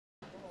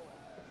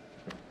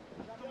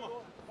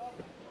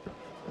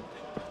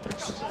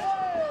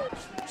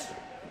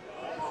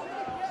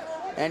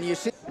And you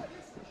see...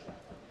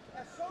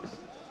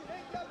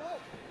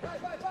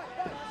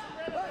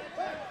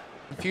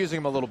 confusing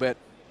him a little bit.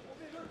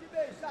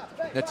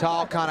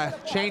 Natal kind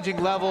of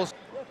changing levels.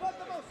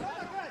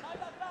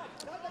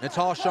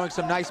 Natal showing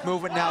some nice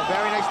movement now.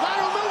 Very nice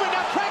lateral movement.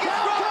 Now Craig is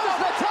thrown.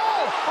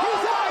 Natal! Oh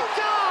my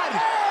God!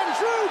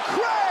 Andrew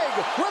Craig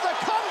with a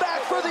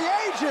comeback for the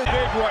ages.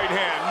 Big right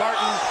hand.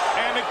 Martin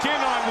and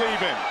again on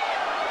leaving.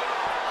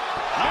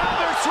 Now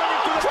they're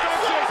swinging to the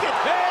fences.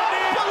 And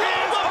it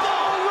is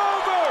all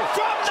over.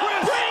 From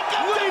the brink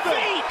of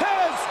defeat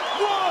has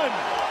won.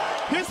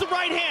 Here's the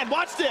right hand.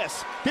 Watch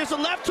this. Here's a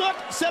left hook.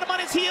 Set him on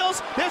his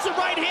heels. There's a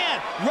right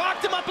hand.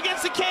 Rocked him up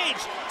against the cage.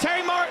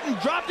 Terry Martin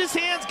dropped his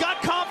hands,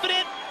 got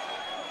confident.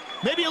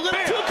 Maybe a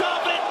little too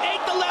confident.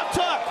 Ate the left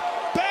hook.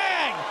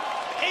 Bang!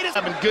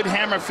 Having good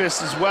hammer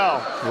fists as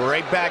well.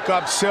 Right back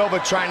up. Silva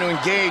trying to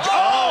engage.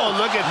 Oh,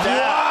 look at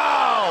that.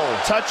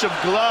 Wow! Touch of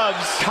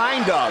gloves.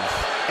 Kind of.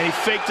 And he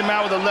faked him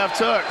out with a left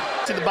hook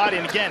to the body.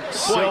 And again,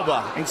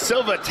 Silva. And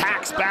Silva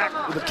attacks back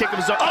with a kick of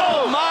his own.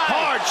 Oh, my!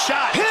 Hard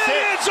shot.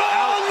 It's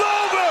all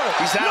over.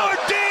 He's out.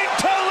 Nordine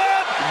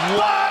Taleb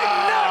by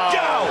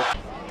knockout.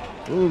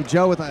 Ooh,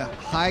 Joe with a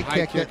high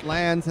kick that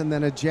lands and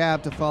then a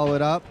jab to follow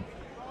it up.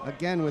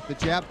 Again with the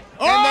jab.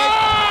 Oh!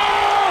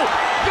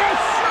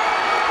 This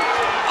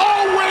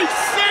always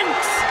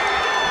sinks.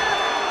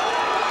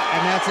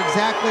 And that's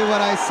exactly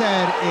what I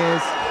said is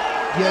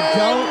you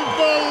don't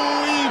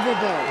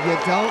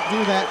do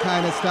that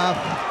kind of stuff.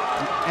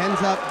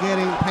 Ends up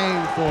getting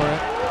paid for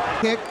it.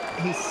 Kick,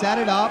 he set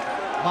it up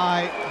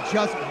by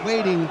just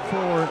waiting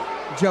for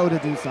Joe to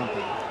do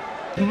something.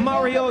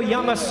 Mario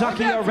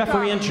Yamasaki, our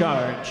referee in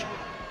charge.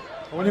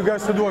 I want you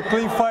guys to do a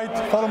clean fight,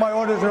 follow my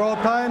orders at all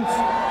times,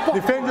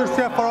 defend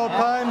yourself at all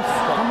times.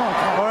 Come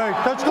on. All right,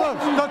 touch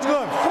gloves, touch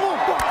gloves. Come on.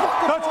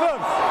 Touch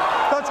gloves,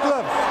 touch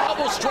gloves.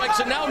 Double strikes,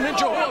 and now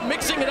Ninja Hua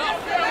mixing it up,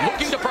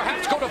 looking to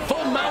perhaps go to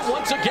full mount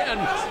once again.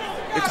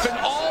 It's been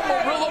all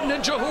Murillo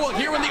Ninja Hua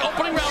here in the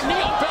opening round,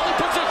 knee on belly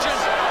position.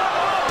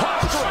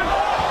 Posturing,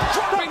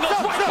 dropping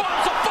those right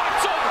bombs, the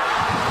fight's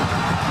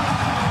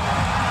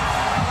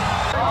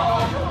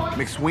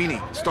over. McSweeney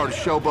started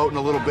showboating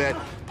a little bit,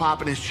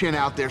 popping his chin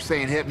out there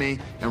saying hit me,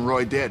 and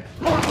Roy did.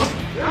 He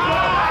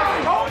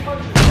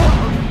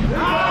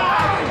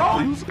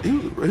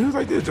was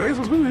like this. James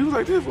was moving. He was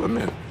like this for a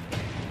minute.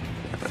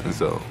 And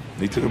so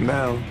he took him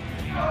down.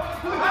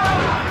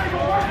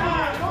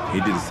 He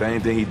did the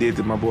same thing he did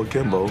to my boy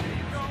Kimbo.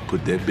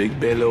 Put that big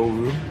belly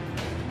over him.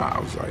 I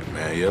was like,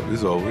 man, yep,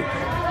 it's over.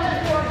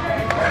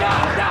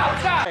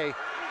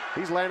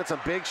 He's landing some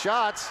big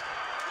shots.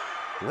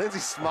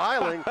 Lindsay's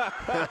smiling.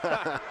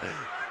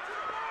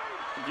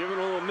 Giving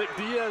a little Nick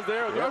Diaz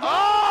there.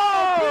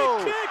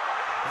 Oh! Big kick.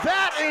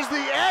 That is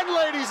the end,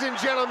 ladies and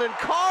gentlemen.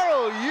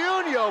 Carl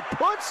Junio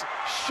puts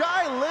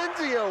Shy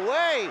Lindsay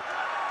away.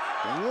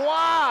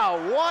 Wow,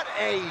 what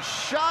a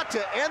shot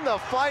to end the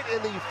fight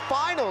in the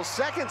final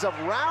seconds of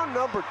round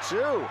number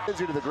 2.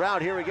 Lindsay to the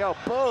ground, here we go.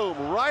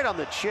 Boom, right on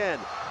the chin.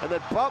 And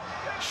then bump,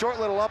 short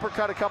little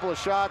uppercut, a couple of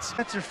shots.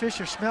 Spencer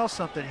Fisher smells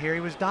something here.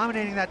 He was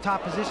dominating that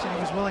top position. He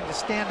was willing to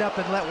stand up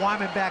and let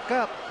Wyman back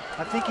up.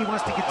 I think he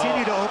wants to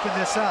continue to open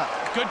this up.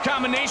 Good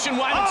combination,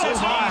 Wyman says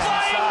knee,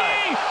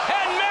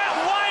 and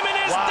Matt Wyman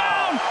is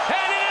down,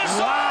 and it is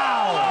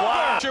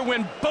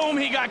when boom,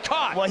 he got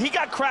caught. Well, he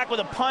got cracked with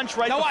a punch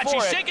right before watch,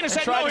 he's shaking his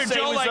head no here,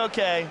 Joe. Like,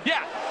 okay.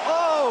 Yeah.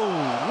 Oh,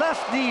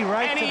 left knee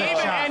right and to the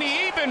chop. chop. And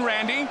he even,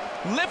 Randy,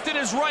 lifted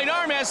his right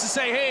arm as to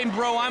say, hey,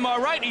 bro, I'm all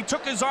right. He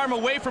took his arm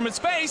away from his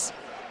face,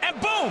 and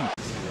boom.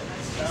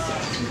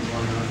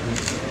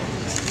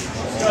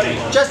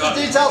 Just the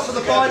details for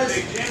the fighters.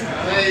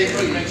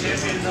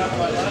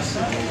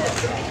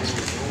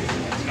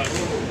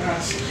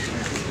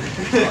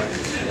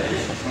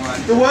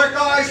 Good work,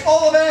 guys.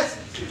 All the best.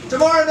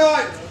 Tomorrow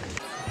night.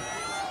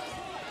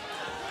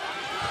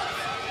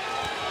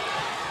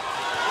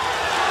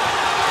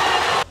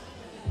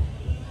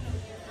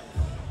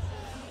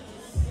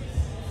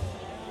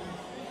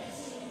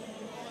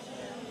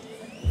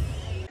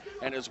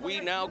 And as we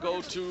now go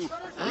to the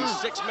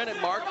 6-minute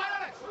mark,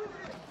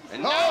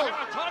 and now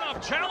Hakanov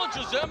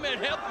challenges him,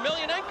 and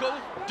Emelianenko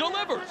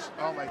delivers.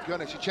 Oh my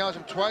goodness, he challenged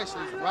him twice,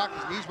 and he's rocked,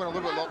 his knees went a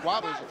little bit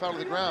wobbly as he fell to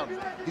the ground.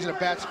 He's in a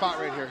bad spot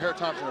right here. Harold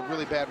Thompson in a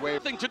really bad way.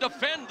 To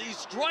defend these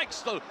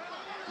strikes, the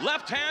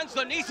left hands,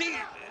 the knees.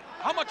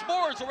 How much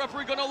more is the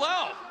referee going to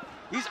allow?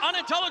 He's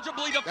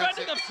unintelligibly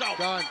defending himself.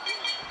 Done.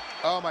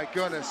 Oh my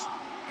goodness.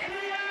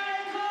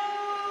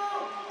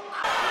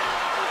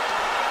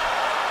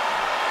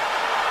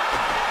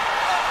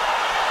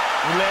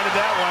 He landed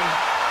that one.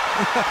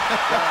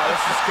 Wow,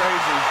 this is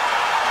crazy.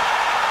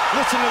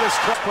 Listen to this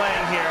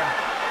playing here.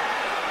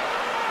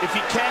 If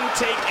he can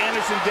take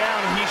Anderson down,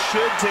 he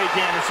should take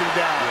Anderson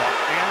down.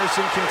 Yeah.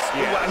 Anderson can.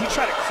 Yeah. Wow, he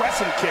tried a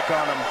crescent kick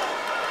on him.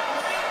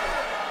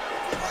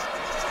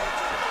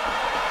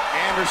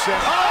 Anderson.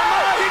 Oh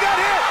my! He got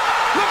hit.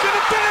 Look at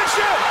the finish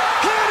it.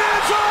 It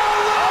is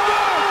all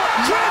over.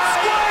 Chris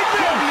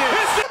Weidman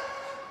is.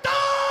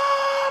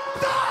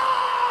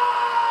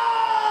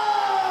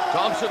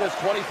 Thompson is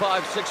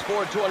 25,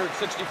 6'4",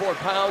 264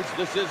 pounds.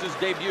 This is his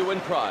debut in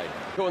Pride.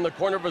 Go in the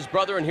corner of his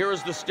brother, and here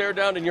is the stare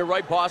down. And you're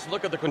right, boss.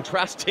 Look at the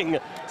contrasting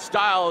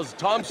styles.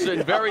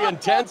 Thompson, very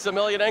intense.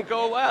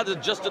 Emelianenko, well,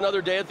 it's just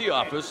another day at the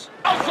office.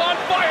 House on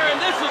fire, and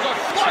this is a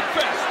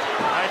slugfest.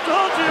 I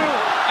told you.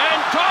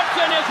 And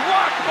Thompson is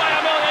rocked by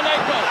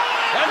Emelianenko.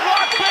 And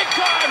rocked big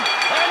time.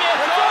 And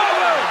it's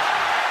over.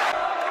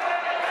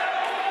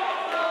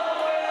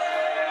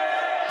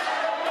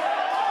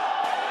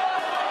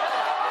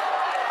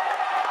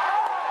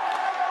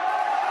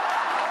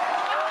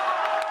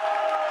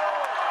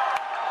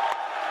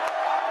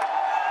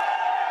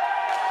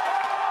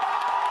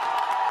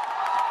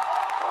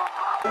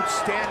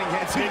 Standing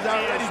hands. He's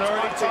already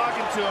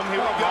talking to him. Here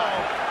we go.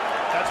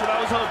 That's what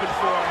I was hoping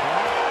for.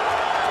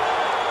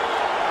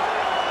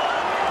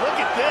 Look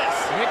at this.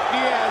 Nick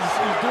Diaz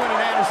is doing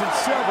an Anderson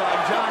Silva,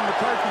 and John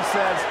McCarthy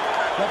says,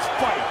 let's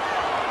fight.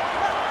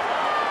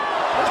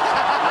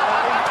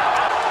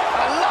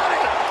 I love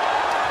it.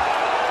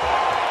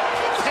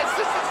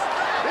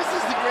 This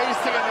is the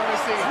greatest thing I've ever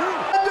seen.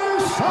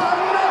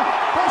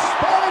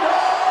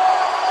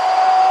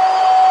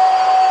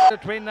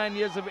 At 29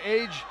 years of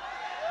age,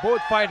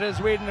 both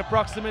fighters weighed in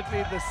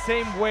approximately the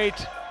same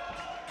weight,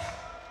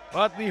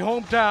 but the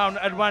hometown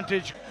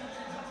advantage.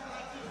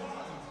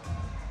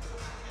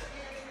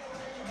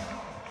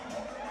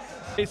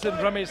 Jason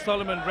Ramesh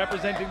Solomon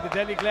representing the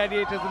Delhi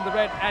Gladiators in the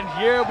red, and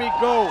here we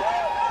go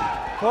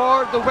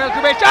for the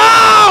welterweight.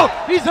 Oh!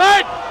 He's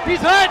hurt!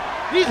 He's hurt!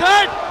 He's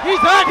hurt! He's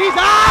hurt! He's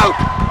out!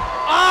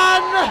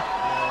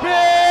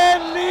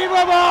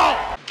 Unbelievable!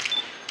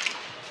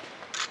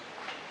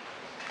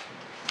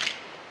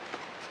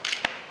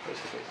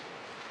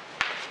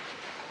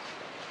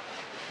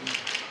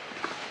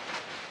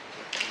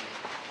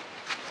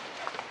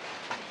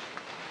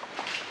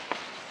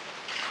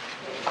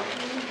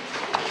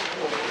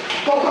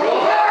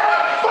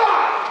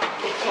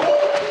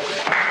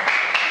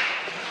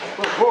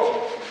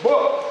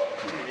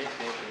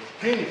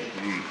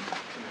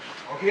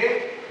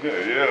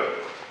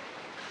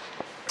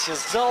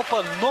 С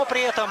залпа, но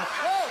при этом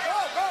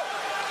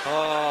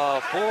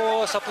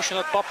с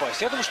опущенного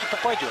попасть. Я думаю, что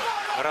попадет.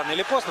 Рано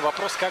или поздно.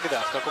 Вопрос когда,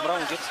 в каком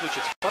раунде это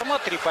случится.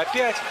 Формат 3 по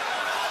 5.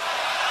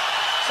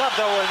 Саб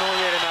довольно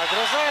уверенно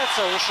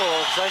огрызается,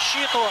 ушел в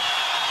защиту.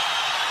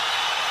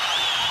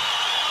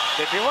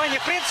 Добивание,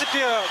 в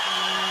принципе,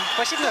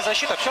 пассивная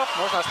защита. Все,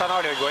 можно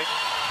останавливать бой.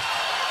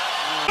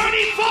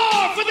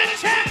 34 for the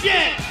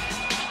champion!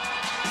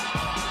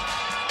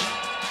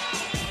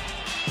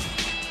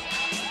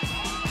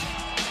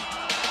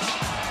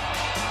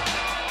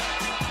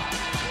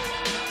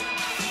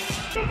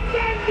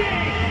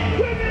 Defending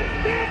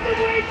women's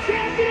bantamweight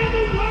champion of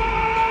the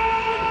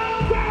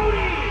world,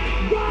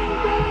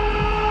 Ronda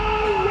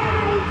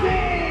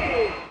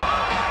Rousey!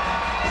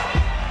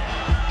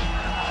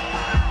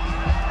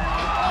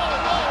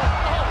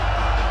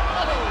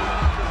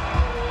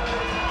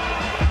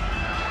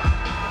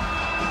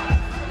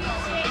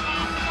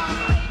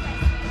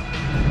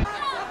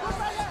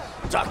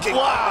 Ducking.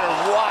 Wow.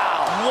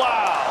 Wow.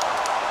 Wow.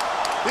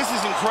 This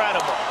is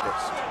incredible.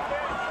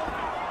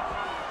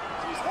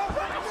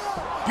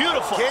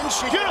 Beautiful.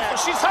 Beautiful.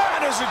 She's hurt.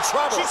 Is in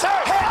trouble. She's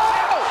hurt. Hey,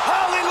 oh!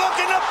 Holly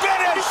looking to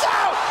finish. He's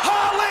out.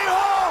 Holly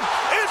Holm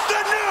is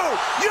the new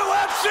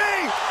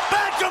UFC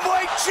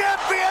bantamweight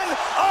champion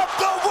of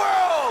the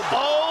world.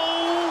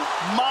 Oh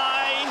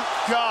my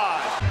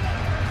God.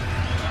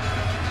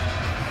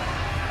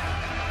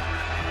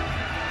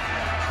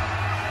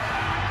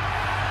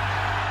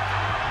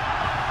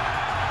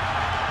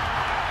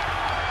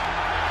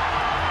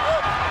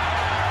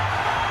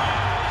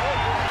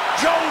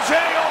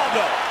 Jose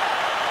Aldo.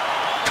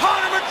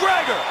 Conor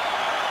McGregor.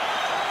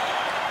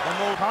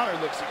 Conor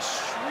looks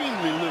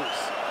extremely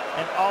loose,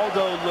 and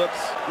Aldo looks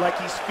like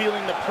he's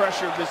feeling the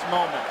pressure of this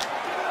moment.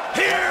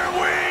 Here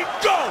we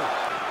go!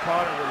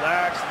 Conor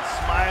relaxed and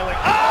smiling.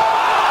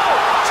 Oh!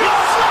 She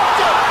slipped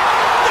him!